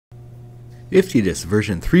IFTDSS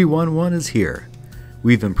version 3.1.1 is here.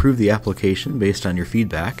 We've improved the application based on your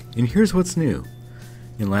feedback, and here's what's new.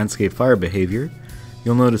 In landscape fire behavior,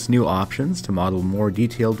 you'll notice new options to model more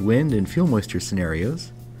detailed wind and fuel moisture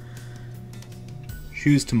scenarios.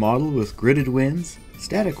 Choose to model with gridded winds,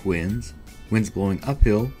 static winds, winds blowing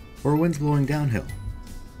uphill, or winds blowing downhill.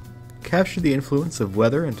 Capture the influence of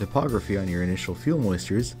weather and topography on your initial fuel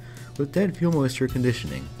moistures with dead fuel moisture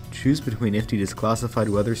conditioning. Choose between IFTDSS classified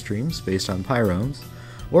weather streams based on pyromes,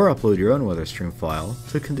 or upload your own weather stream file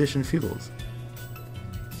to condition fuels.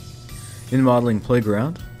 In Modeling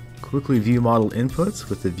Playground, quickly view model inputs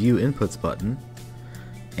with the View Inputs button,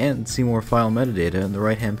 and see more file metadata in the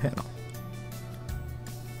right-hand panel.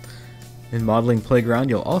 In Modeling Playground,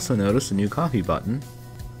 you'll also notice a new Copy button.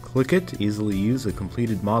 Click it to easily use a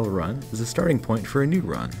completed model run as a starting point for a new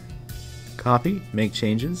run. Copy, make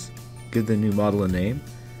changes, give the new model a name,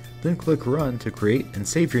 then click Run to create and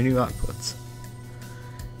save your new outputs.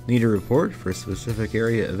 Need a report for a specific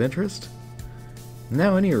area of interest?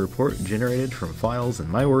 Now any report generated from files in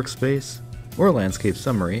My Workspace or Landscape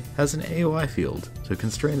Summary has an AOI field to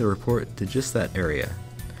constrain the report to just that area.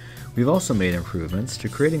 We've also made improvements to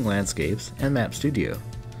creating landscapes and Map Studio.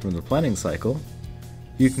 From the planning cycle,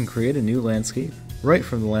 you can create a new landscape right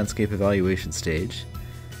from the landscape evaluation stage,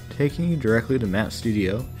 taking you directly to Map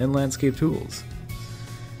Studio and Landscape Tools.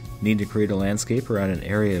 Need to create a landscape around an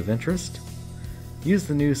area of interest? Use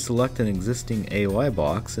the new Select an Existing AOI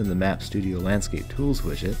box in the Map Studio Landscape Tools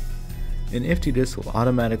widget, and IFTDSS will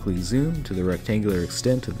automatically zoom to the rectangular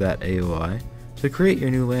extent of that AOI to create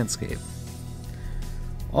your new landscape.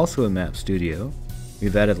 Also in Map Studio,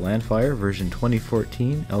 we've added Landfire version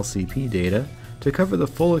 2014 LCP data to cover the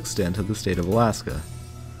full extent of the state of Alaska.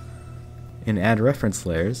 In Add Reference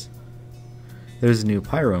Layers, there's a new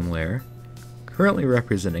Pyrome layer, currently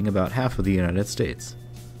representing about half of the United States.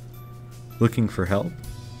 Looking for help?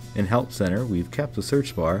 In Help Center, we've kept the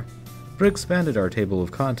search bar, but expanded our table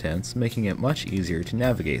of contents, making it much easier to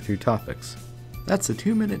navigate through topics. That's a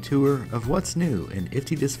 2-minute tour of what's new in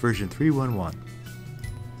IFTDSS version 3.1.1.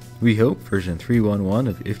 We hope version 3.1.1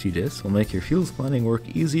 of IFTDSS will make your fuels planning work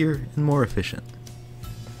easier and more efficient.